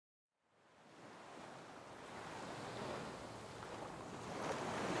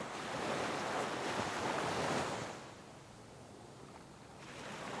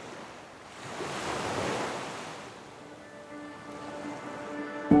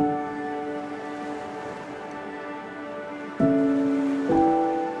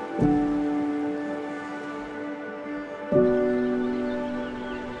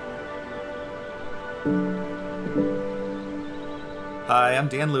I'm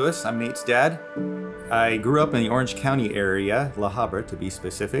Dan Lewis. I'm Nate's dad. I grew up in the Orange County area, La Habra to be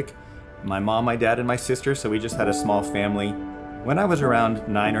specific. My mom, my dad, and my sister, so we just had a small family. When I was around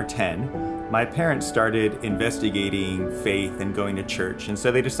 9 or 10, my parents started investigating faith and going to church, and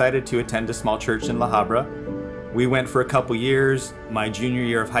so they decided to attend a small church in La Habra. We went for a couple years. My junior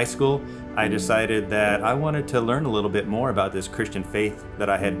year of high school, I decided that I wanted to learn a little bit more about this Christian faith that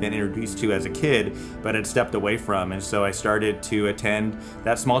I had been introduced to as a kid, but had stepped away from. And so I started to attend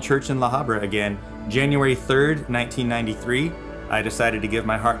that small church in La Habra again. January 3rd, 1993, I decided to give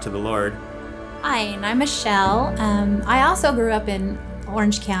my heart to the Lord. Hi, and I'm Michelle. I also grew up in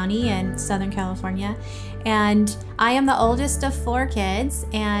Orange County in Southern California, and I am the oldest of 4 kids,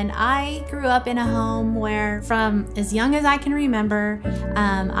 and I grew up in a home where from as young as I can remember,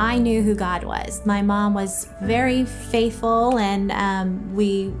 I knew who God was. My mom was very faithful, and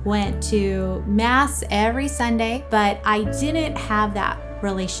we went to Mass every Sunday, but I didn't have that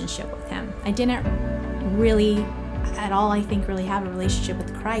relationship with Him. I didn't really at all, I think, really have a relationship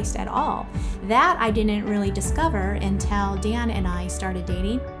with Christ at all. That I didn't really discover until Dan and I started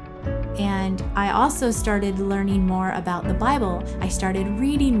dating. And I also started learning more about the Bible. I started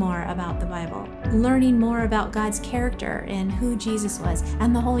reading more about the Bible, learning more about God's character and who Jesus was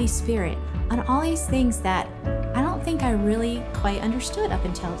and the Holy Spirit, and all these things that I don't think I really quite understood up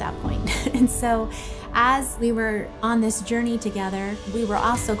until that point. And so as we were on this journey together, we were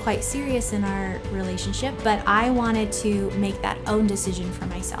also quite serious in our relationship, but I wanted to make that own decision for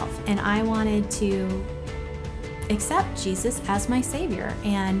myself. And I wanted to accept Jesus as my Savior.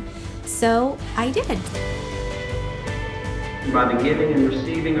 And so I did. By the giving and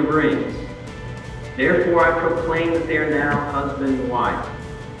receiving of rings. Therefore I proclaim that they are now husband and wife,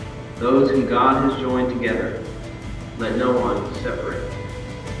 those whom God has joined together. Let no one separate.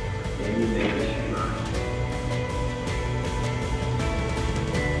 Amen.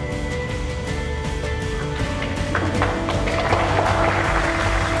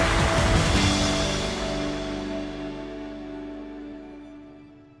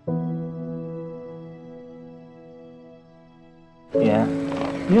 Yeah.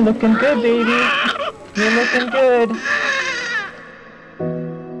 You're looking good, baby. You're looking good.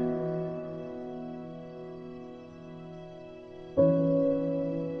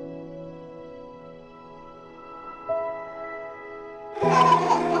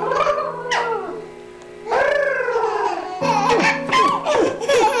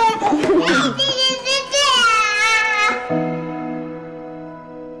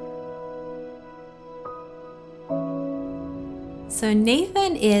 So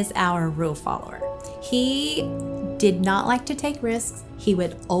Nathan is our rule follower. He did not like to take risks. He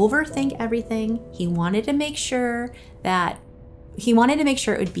would overthink everything. He wanted to make sure it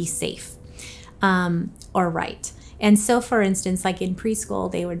would be safe or right. And so, for instance, like in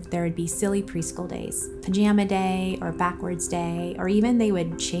preschool, there would be silly preschool days, pajama day or backwards day, or even they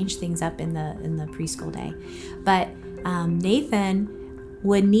would change things up in the preschool day. But Nathan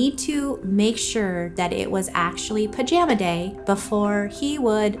would need to make sure that it was actually pajama day before he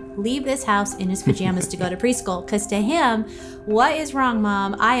would leave this house in his pajamas to go to preschool. Because to him, what is wrong,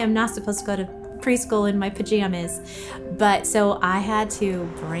 Mom? I am not supposed to go to preschool in my pajamas. But so I had to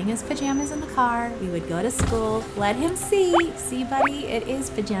bring his pajamas in the car. We would go to school, let him see, buddy, it is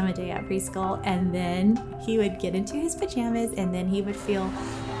pajama day at preschool. And then he would get into his pajamas, and then he would feel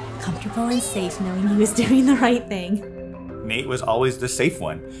comfortable and safe knowing he was doing the right thing. Nate was always the safe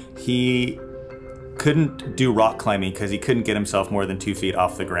one. He couldn't do rock climbing because he couldn't get himself more than 2 feet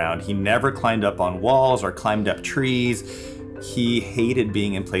off the ground. He never climbed up on walls or climbed up trees. He hated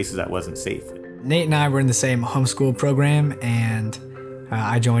being in places that wasn't safe. Nate and I were in the same homeschool program, and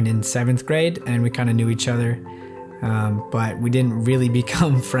I joined in 7th grade, and we kind of knew each other, but we didn't really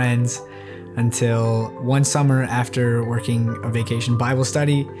become friends until one summer after working a vacation Bible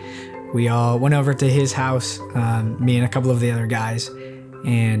study. We all went over to his house, me and a couple of the other guys,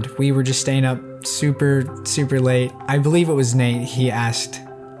 and we were just staying up super late. I believe it was Nate. He asked,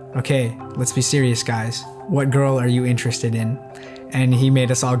 "Okay, let's be serious, guys. What girl are you interested in?" And he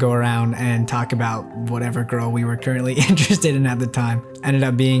made us all go around and talk about whatever girl we were currently interested in at the time. Ended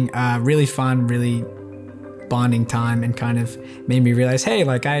up being really fun, really bonding time, and kind of made me realize, hey,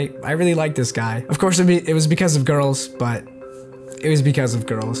 like I really like this guy. Of course, it was because of girls, but it was because of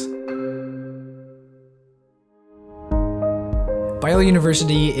girls. Biola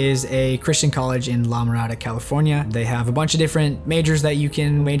University is a Christian college in La Mirada, California. They have a bunch of different majors that you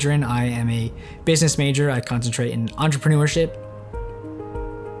can major in. I am a business major. I concentrate in entrepreneurship.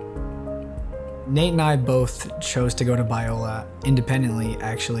 Nate and I both chose to go to Biola independently,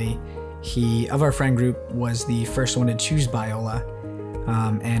 actually. He, of our friend group, was the first one to choose Biola.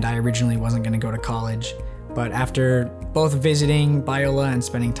 and I originally wasn't going to go to college. But after both visiting Biola and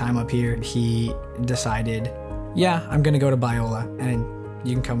spending time up here, he decided, yeah, I'm going to go to Biola, and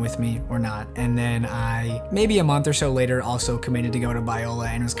you can come with me or not. And then I, maybe a month or so later, also committed to go to Biola,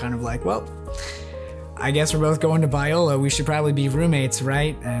 and was kind of like, well, I guess we're both going to Biola. We should probably be roommates,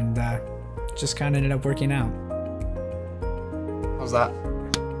 right? And just kind of ended up working out. How's that?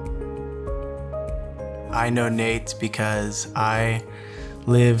 I know Nate because I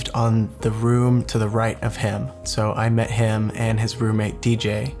lived on the room to the right of him. So I met him and his roommate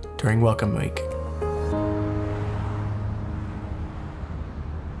DJ during Welcome Week.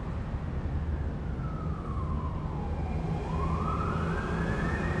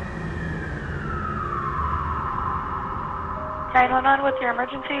 What's your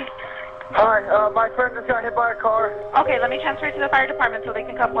emergency? Hi, my friend just got hit by a car. Okay, let me transfer you to the fire department so they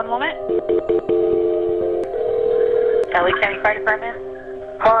can come. One moment. LA County Fire Department.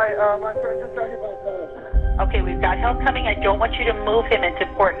 Hi, my friend just got hit by a car. Okay, we've got help coming. I don't want you to move him. It's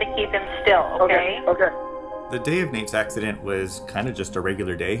important to keep him still, okay? Okay. The day of Nate's accident was kind of just a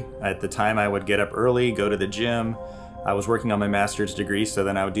regular day. At the time, I would get up early, go to the gym. I was working on my master's degree, so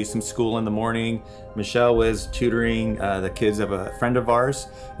then I would do some school in the morning. Michelle was tutoring the kids of a friend of ours.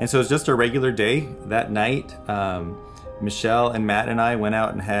 And so it was just a regular day. That night, Michelle and Matt and I went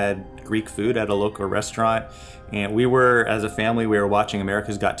out and had Greek food at a local restaurant. And we were, as a family, we were watching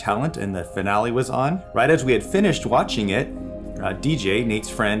America's Got Talent, and the finale was on. Right as we had finished watching it, DJ, Nate's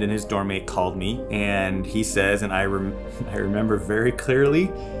friend and his dorm mate, called me, and he says, and I remember very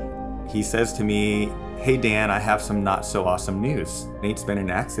clearly, he says to me, "Hey Dan, I have some not so awesome news. Nate's been in an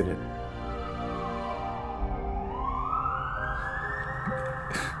accident."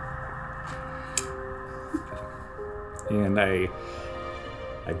 And I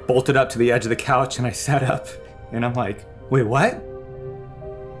bolted up to the edge of the couch and I sat up and I'm like, "Wait, what?"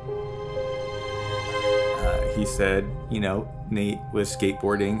 He said, you know, Nate was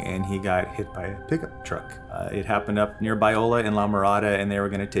skateboarding and he got hit by a pickup truck. It happened up near Biola in La Mirada, and they were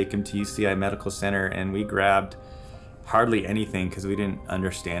going to take him to UCI Medical Center, and we grabbed hardly anything because we didn't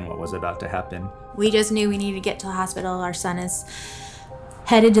understand what was about to happen. We just knew we needed to get to the hospital. Our son is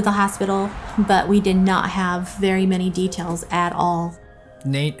headed to the hospital, but we did not have very many details at all.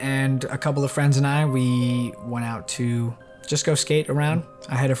 Nate and a couple of friends and I, we went out to just go skate around.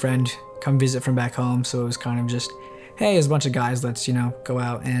 I had a friend come visit from back home, so it was kind of just, hey, there's a bunch of guys, let's, you know, go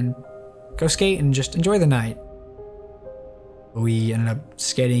out and go skate and just enjoy the night. We ended up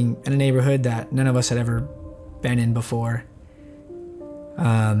skating in a neighborhood that none of us had ever been in before.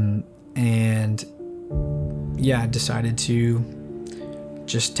 And yeah, decided to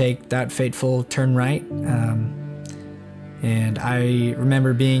just take that fateful turn right. And I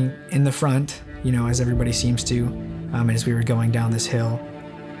remember being in the front, you know, as everybody seems to, as we were going down this hill,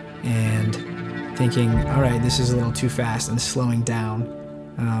 and thinking, all right, this is a little too fast, and slowing down,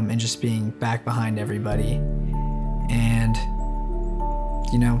 and just being back behind everybody. And,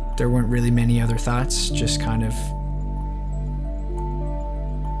 you know, there weren't really many other thoughts, just kind of.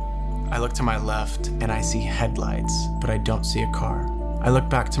 I look to my left and I see headlights, but I don't see a car. I look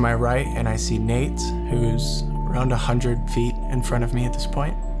back to my right and I see Nate, who's around 100 feet in front of me at this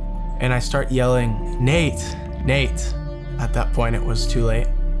point. And I start yelling, "Nate, Nate." At that point it was too late,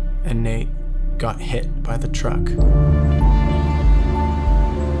 and Nate got hit by the truck.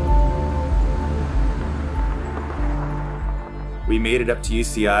 We made it up to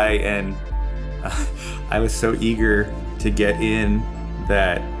UCI, and I was so eager to get in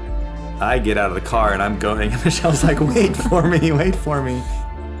that I get out of the car and I'm going, and Michelle's like, "Wait for me, wait for me."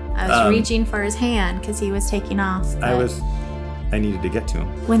 I was reaching for his hand because he was taking off. I needed to get to him.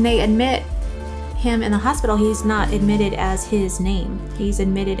 When they admit him in the hospital, he's not admitted as his name. He's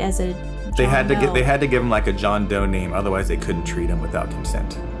admitted as a They had to give him like a John Doe name, otherwise they couldn't treat him without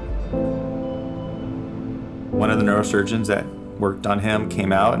consent. One of the neurosurgeons that worked on him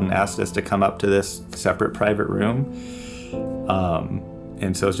came out and asked us to come up to this separate private room.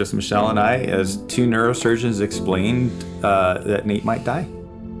 And so it's just Michelle and I, as two neurosurgeons explained that Nate might die.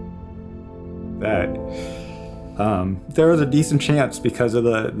 That there was a decent chance, because of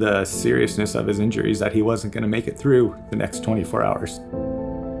the seriousness of his injuries, that he wasn't going to make it through the next 24 hours.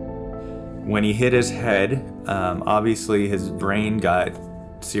 When he hit his head, obviously his brain got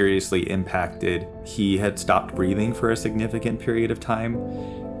seriously impacted. He had stopped breathing for a significant period of time.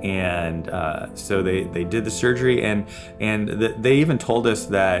 And so they did the surgery, and they even told us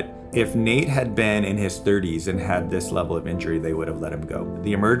that if Nate had been in his 30s and had this level of injury, they would have let him go.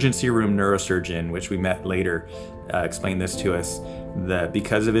 The emergency room neurosurgeon, which we met later, explained this to us, that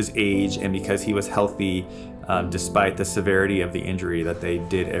because of his age and because he was healthy, despite the severity of the injury, that they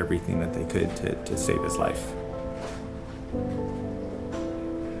did everything that they could to save his life.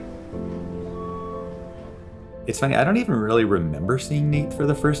 It's funny, I don't even really remember seeing Nate for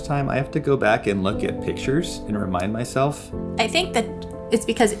the first time. I have to go back and look at pictures and remind myself. I think that it's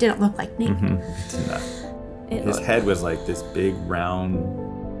because it didn't look like Nate. His head was like this big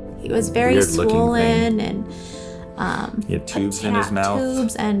round. He was very swollen, and he had tubes in his mouth.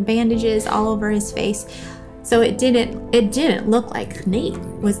 Tubes and bandages all over his face. So it didn't look like Nate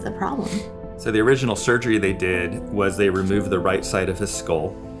was the problem. So the original surgery they did was they removed the right side of his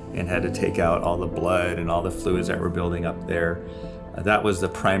skull and had to take out all the blood and all the fluids that were building up there. That was the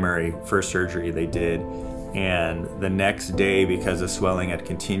primary first surgery they did. And the next day, because the swelling had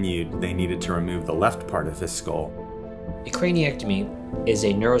continued, they needed to remove the left part of his skull. A craniectomy is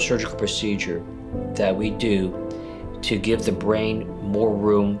a neurosurgical procedure that we do to give the brain more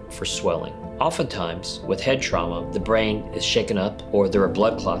room for swelling. Oftentimes, with head trauma, the brain is shaken up, or there are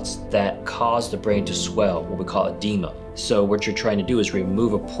blood clots that cause the brain to swell, what we call edema. So what you're trying to do is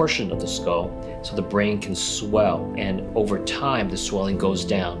remove a portion of the skull so the brain can swell, and over time the swelling goes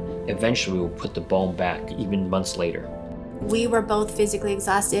down. Eventually we'll put the bone back, even months later. We were both physically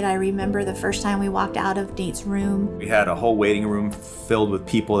exhausted. I remember the first time we walked out of Nate's room. We had a whole waiting room filled with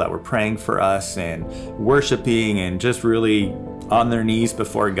people that were praying for us and worshiping and just really on their knees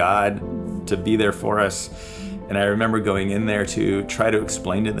before God to be there for us. And I remember going in there to try to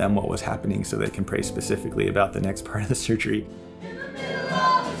explain to them what was happening so they can pray specifically about the next part of the surgery. In the middle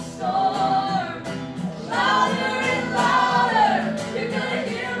of a storm, louder and louder, you're gonna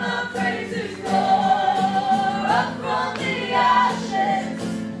hear my praises roar. Up from the ashes,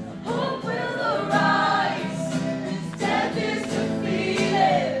 hope will arise. Death is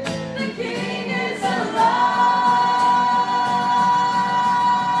defeated, the King is alive.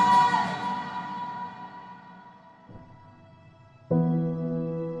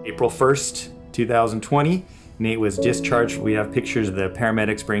 April 1st, 2020, Nate was discharged. We have pictures of the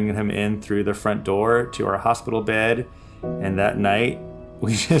paramedics bringing him in through the front door to our hospital bed. And that night,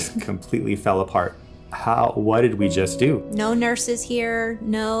 we just completely fell apart. What did we just do? No nurses here,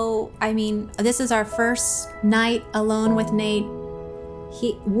 this is our first night alone with Nate.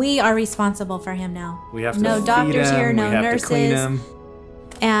 We are responsible for him now. We have to no feed doctors him, here, no we have nurses. to clean him.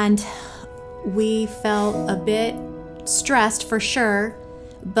 And we felt a bit stressed for sure,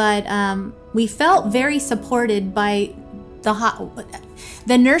 but we felt very supported by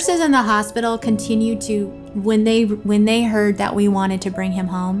the nurses in the hospital. Continued to, when they heard that we wanted to bring him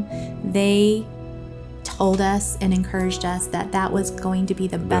home, they told us and encouraged us that that was going to be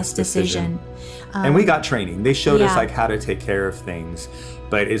the best decision. And we got training. They showed us like how to take care of things,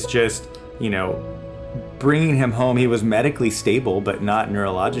 but it's just, bringing him home. He was medically stable, but not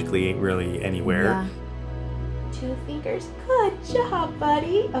neurologically really anywhere. Yeah. 2 fingers. Good job,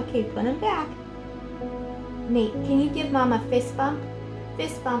 buddy. Okay, put him back. Nate, can you give Mom a fist bump?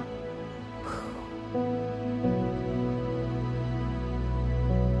 Fist bump.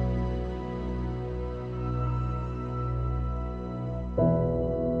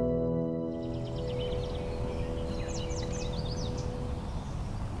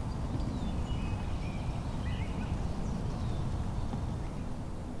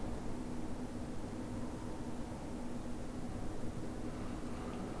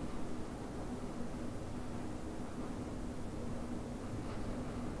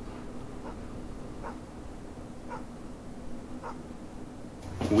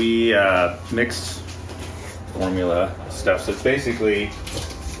 We mixed formula stuff. So it's basically,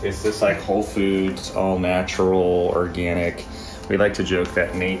 it's this like whole foods, all natural, organic. We like to joke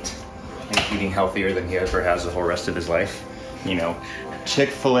that Nate is eating healthier than he ever has the whole rest of his life.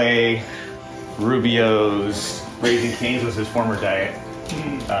 Chick-fil-A, Rubio's, Raising Cane's was his former diet.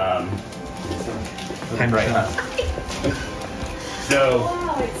 Right, huh? So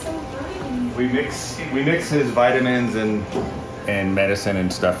we mix his vitamins and medicine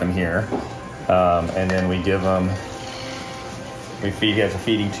and stuff in here, and then we give him. He has a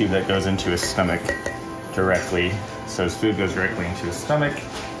feeding tube that goes into his stomach directly, so his food goes directly into his stomach.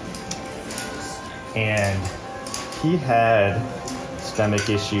 And he had stomach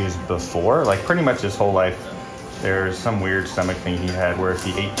issues before, like pretty much his whole life. There's some weird stomach thing he had where if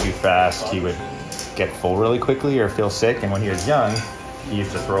he ate too fast, he would get full really quickly or feel sick. And when he was young, he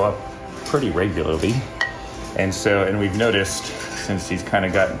used to throw up pretty regularly. And we've noticed since he's kind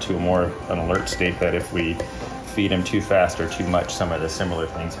of gotten to an alert state that if we feed him too fast or too much, some of the similar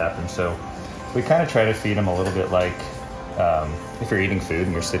things happen. So we kind of try to feed him a little bit like if you're eating food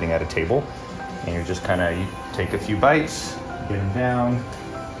and you're sitting at a table and you're just you take a few bites, get him down,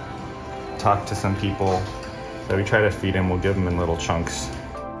 talk to some people, So we try to feed him, we'll give him in little chunks.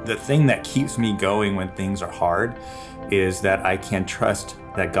 The thing that keeps me going when things are hard is that I can trust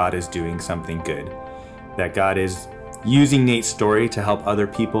that God is doing something good. That God is using Nate's story to help other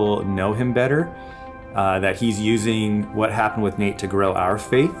people know him better. That he's using what happened with Nate to grow our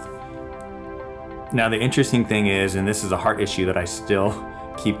faith. Now the interesting thing is, and this is a heart issue that I still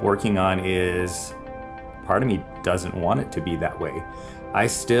keep working on, is part of me doesn't want it to be that way. I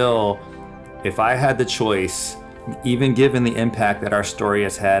still, if I had the choice, even given the impact that our story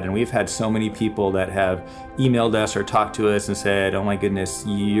has had, and we've had so many people that have emailed us or talked to us and said, oh my goodness,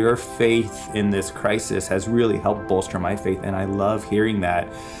 your faith in this crisis has really helped bolster my faith, and I love hearing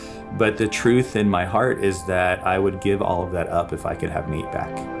that. But the truth in my heart is that I would give all of that up if I could have Nate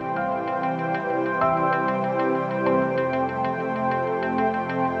back.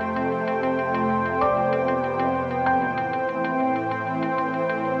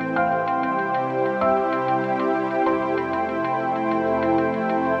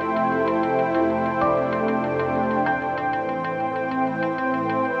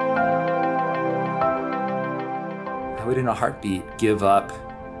 I would in a heartbeat give up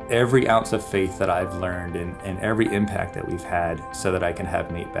every ounce of faith that I've learned and every impact that we've had so that I can have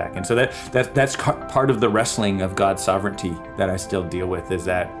Nate back. And so that's part of the wrestling of God's sovereignty that I still deal with, is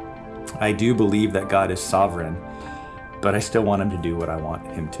that I do believe that God is sovereign, but I still want him to do what I want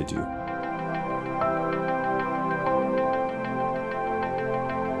him to do.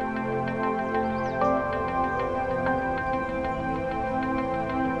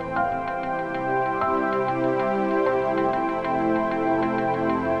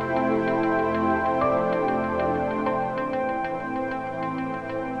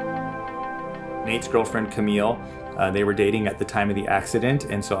 Nate's girlfriend, Camille, they were dating at the time of the accident,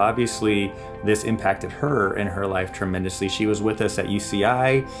 and so obviously this impacted her in her life tremendously. She was with us at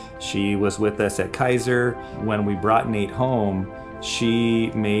UCI, she was with us at Kaiser. When we brought Nate home,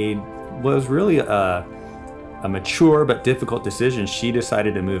 she was really a mature but difficult decision. She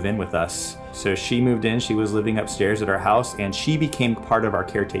decided to move in with us. So she moved in, she was living upstairs at our house, and she became part of our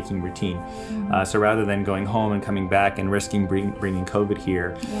caretaking routine. So rather than going home and coming back and risking bringing COVID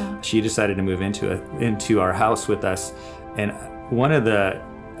here, she decided to move into our house with us. And one of the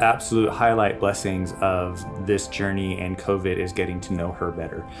absolute highlight blessings of this journey and COVID is getting to know her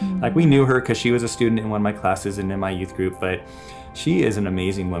better. Like, we knew her because she was a student in one of my classes and in my youth group, but she is an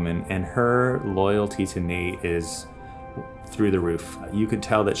amazing woman, and her loyalty to Nate is through the roof. You could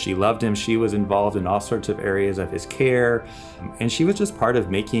tell that she loved him. She was involved in all sorts of areas of his care, and she was just part of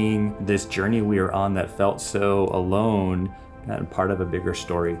making this journey we were on that felt so alone and part of a bigger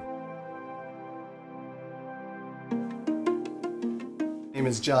story. My name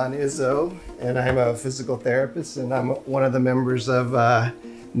is John Izzo, and I'm a physical therapist, and I'm one of the members of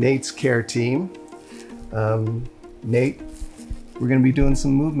Nate's care team. Nate, we're gonna be doing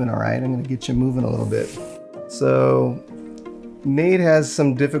some movement, all right? I'm gonna get you moving a little bit. So, Nate has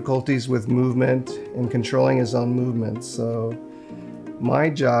some difficulties with movement and controlling his own movements. So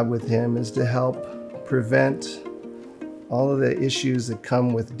my job with him is to help prevent all of the issues that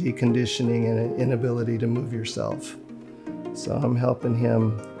come with deconditioning and an inability to move yourself. So I'm helping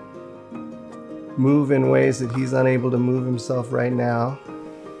him move in ways that he's unable to move himself right now.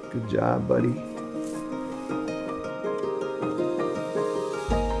 Good job, buddy.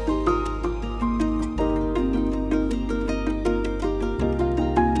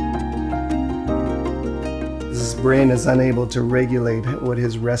 His brain is unable to regulate what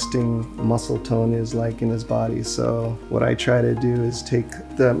his resting muscle tone is like in his body. So what I try to do is take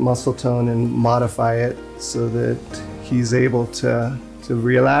the muscle tone and modify it so that he's able to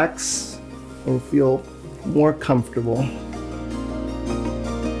relax and feel more comfortable.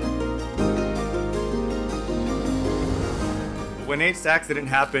 When Nate's accident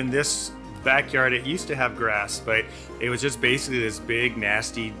happened, this backyard, it used to have grass, but it was just basically this big,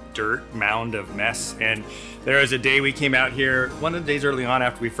 nasty dirt mound of mess. And there was a day we came out here, one of the days early on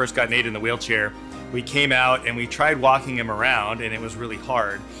after we first got Nate in the wheelchair, we came out and we tried walking him around, and it was really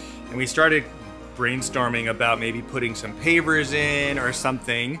hard. And we started brainstorming about maybe putting some pavers in or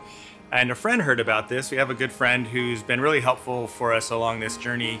something. And a friend heard about this. We have a good friend who's been really helpful for us along this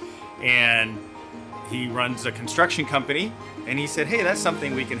journey, and he runs a construction company, and he said, hey, that's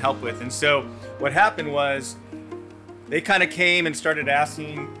something we can help with. And so what happened was they kind of came and started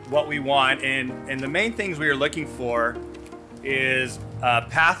asking what we want, and the main things we were looking for is a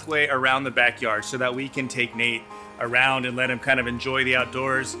pathway around the backyard so that we can take Nate around and let him kind of enjoy the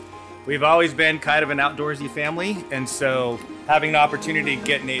outdoors. We've always been kind of an outdoorsy family, and so having an opportunity to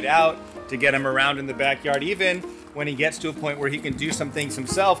get Nate out, to get him around in the backyard, even when he gets to a point where he can do some things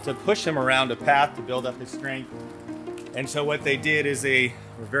himself to push him around a path to build up his strength. And so what they did is they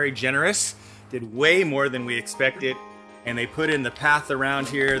were very generous, did way more than we expected, and they put in the path around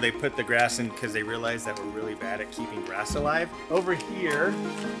here. They put the grass in because they realized that we're really bad at keeping grass alive. Over here,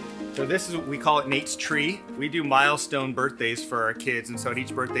 so this is, we call it Nate's tree. We do milestone birthdays for our kids, and so at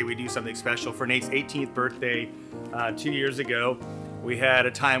each birthday we do something special. For Nate's 18th birthday 2 years ago, we had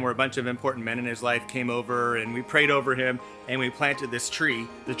a time where a bunch of important men in his life came over and we prayed over him and we planted this tree.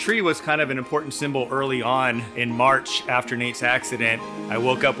 The tree was kind of an important symbol early on. In March, after Nate's accident, I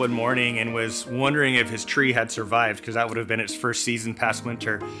woke up one morning and was wondering if his tree had survived, because that would have been its first season past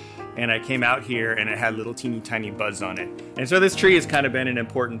winter. And I came out here and it had little teeny tiny buds on it. And so this tree has kind of been an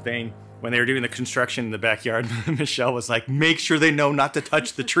important thing. When they were doing the construction in the backyard, Michelle was like, make sure they know not to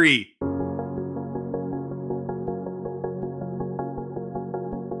touch the tree.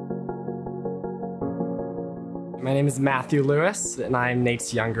 My name is Matthew Lewis, and I'm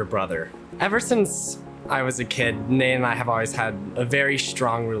Nate's younger brother. Ever since I was a kid, Nate and I have always had a very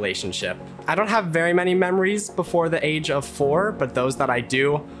strong relationship. I don't have very many memories before the age of 4, but those that I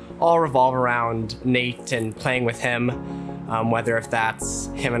do all revolve around Nate and playing with him, whether if that's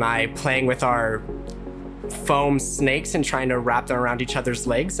him and I playing with our foam snakes and trying to wrap them around each other's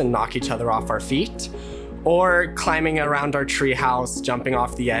legs and knock each other off our feet, or climbing around our treehouse, jumping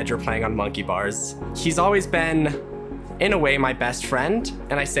off the edge, or playing on monkey bars. He's always been, in a way, my best friend,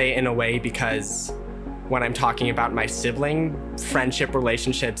 and I say in a way because when I'm talking about my sibling, friendship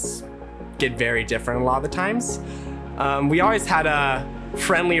relationships get very different a lot of the times. We always had a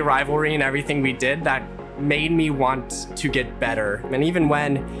friendly rivalry in everything we did that made me want to get better. And even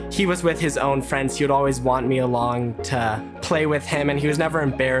when he was with his own friends, he would always want me along to play with him, and he was never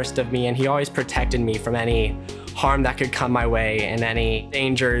embarrassed of me, and he always protected me from any harm that could come my way and any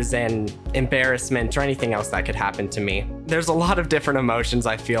dangers and embarrassment or anything else that could happen to me. There's a lot of different emotions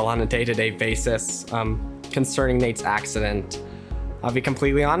I feel on a day-to-day basis concerning Nate's accident. I'll be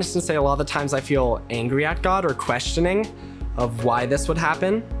completely honest and say a lot of the times I feel angry at God or questioning of why this would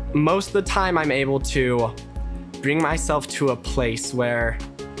happen. Most of the time I'm able to bring myself to a place where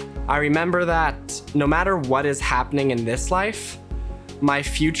I remember that no matter what is happening in this life, my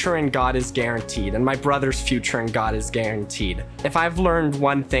future in God is guaranteed, and my brother's future in God is guaranteed. If I've learned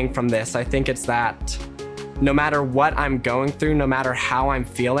one thing from this, I think it's that no matter what I'm going through, no matter how I'm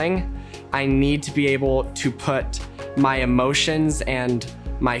feeling, I need to be able to put my emotions and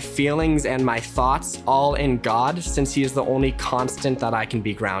my feelings and my thoughts all in God, since He is the only constant that I can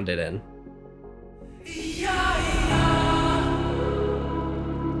be grounded in.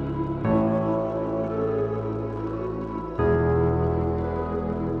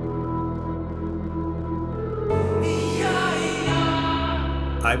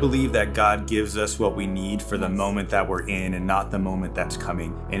 I believe that God gives us what we need for the moment that we're in and not the moment that's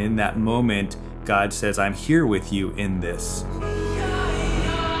coming. And in that moment, God says, I'm here with you in this.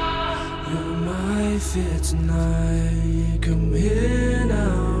 You're my fit tonight, come here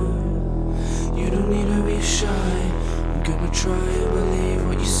now. You don't need to be shy, I'm gonna try and believe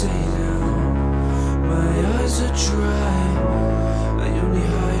what you say now. My eyes are dry, I only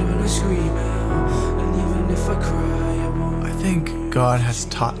hide when I scream out, and even if I cry, I won't. I think God has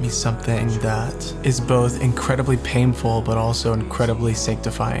taught me something that is both incredibly painful but also incredibly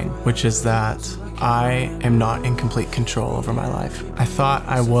sanctifying, which is that I am not in complete control over my life. I thought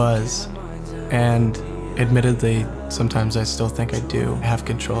I was, and admittedly, sometimes I still think I do have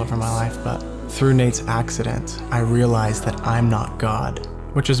control over my life, but through Nate's accident, I realized that I'm not God,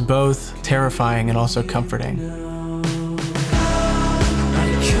 which is both terrifying and also comforting.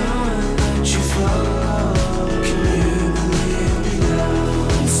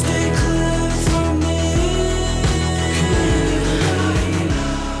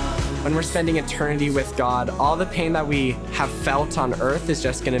 When we're spending eternity with God, all the pain that we have felt on earth is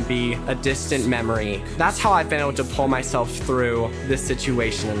just going to be a distant memory. That's how I've been able to pull myself through this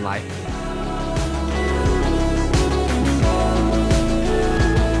situation in life.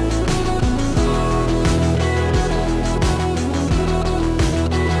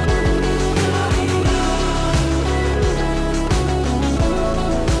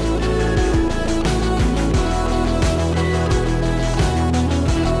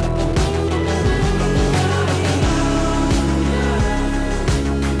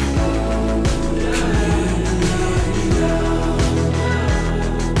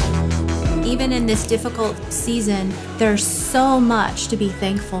 Even in this difficult season, there's so much to be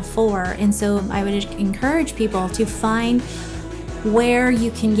thankful for. And so I would encourage people to find where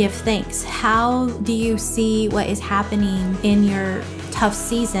you can give thanks. How do you see what is happening in your tough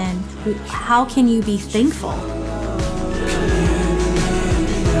season? How can you be thankful?